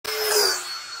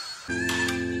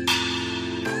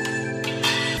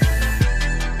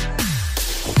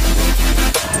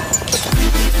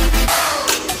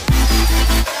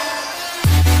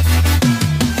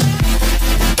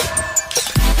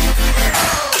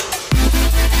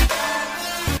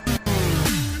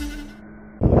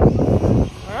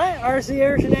RC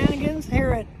Air Shenanigans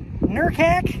here at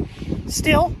NERCAC.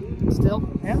 Still,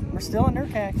 yeah, we're still at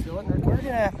NERCAC. We're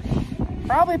gonna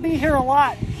probably be here a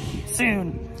lot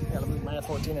soon. Gotta move my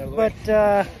F-14 out of the way.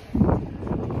 But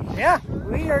yeah,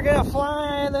 we are gonna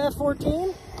fly the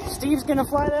F-14. Steve's gonna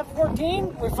fly the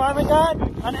F-14. We finally got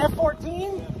an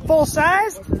F-14 full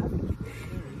size.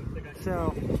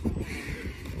 So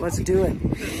let's do it.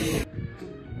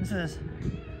 This is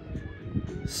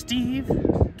Steve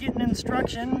getting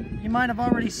instruction. You might have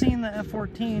already seen the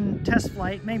F-14 test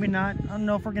flight, maybe not. I don't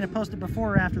know if we're going to post it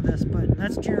before or after this, but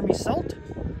that's Jeremy Salt,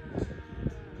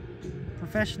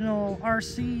 professional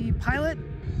RC pilot,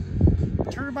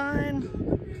 turbine,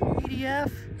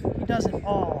 EDF. He does it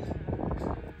all.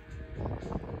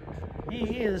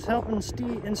 He is helping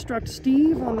instruct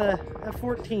Steve on the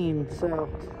F-14, so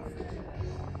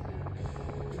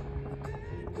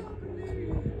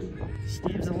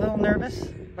Steve's a little nervous,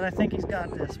 but I think he's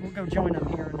got this. We'll go join him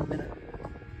here in a minute.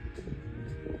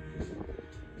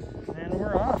 And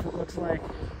we're off, it looks like.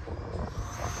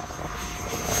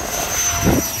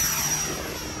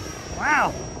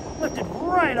 Wow, lifted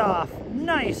right off.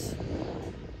 Nice.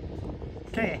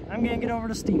 Okay, I'm gonna get over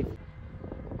to Steve.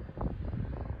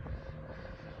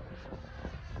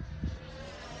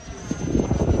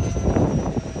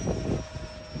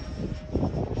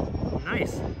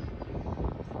 Nice.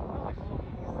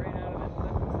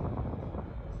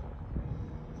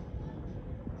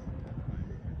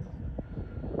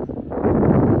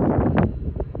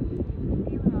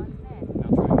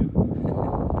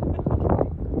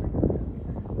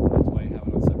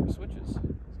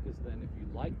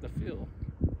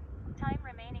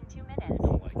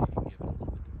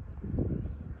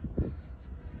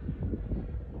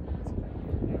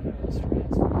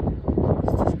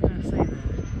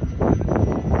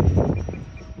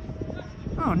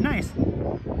 Oh, nice.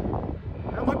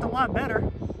 That looked a lot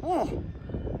better. Oh,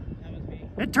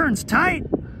 it turns tight.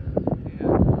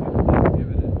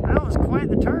 That was quite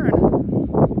the turn.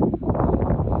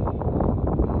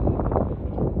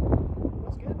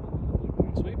 That's good.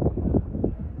 Sweep.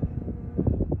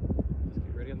 Let's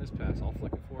get ready on this pass. I'll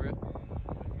flick it for you. If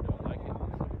you don't like it,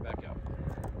 flick it back out.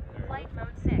 Flight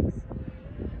mode 6.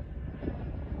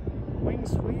 Wing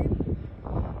sweep.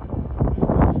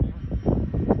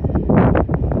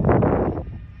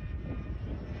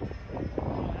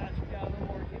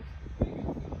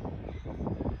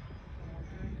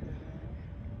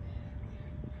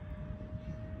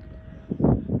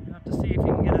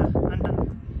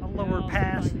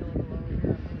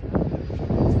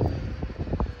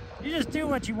 You just do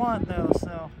what you want though,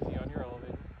 so. See on your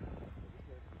elevator.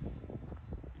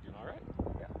 You doing alright?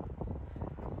 Yeah.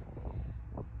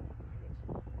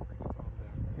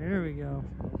 Here we go.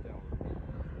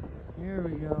 Here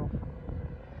we go.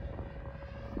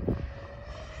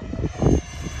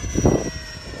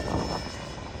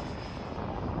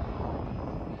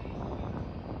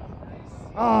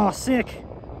 Oh, sick.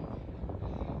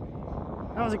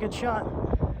 That was a good shot.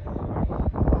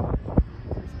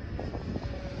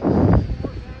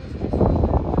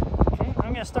 Okay,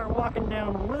 I'm gonna start walking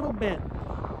down a little bit.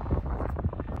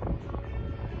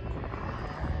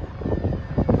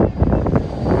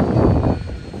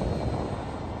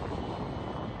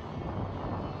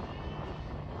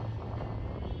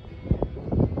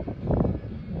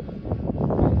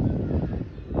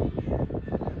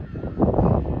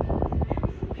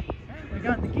 Okay, we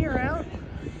got the gear out.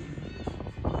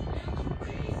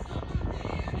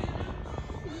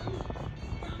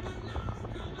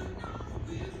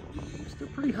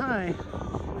 Pretty high.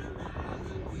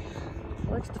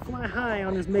 Likes to fly high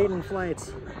on his maiden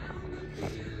flights.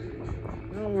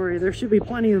 Don't worry, there should be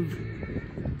plenty of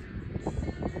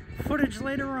footage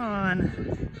later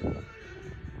on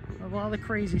of all the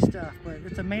crazy stuff, but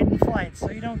it's a maiden flight,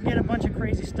 so you don't get a bunch of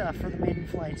crazy stuff for the maiden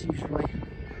flights usually.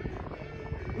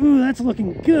 Ooh, that's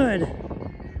looking good.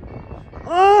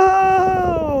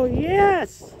 Oh,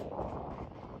 yes!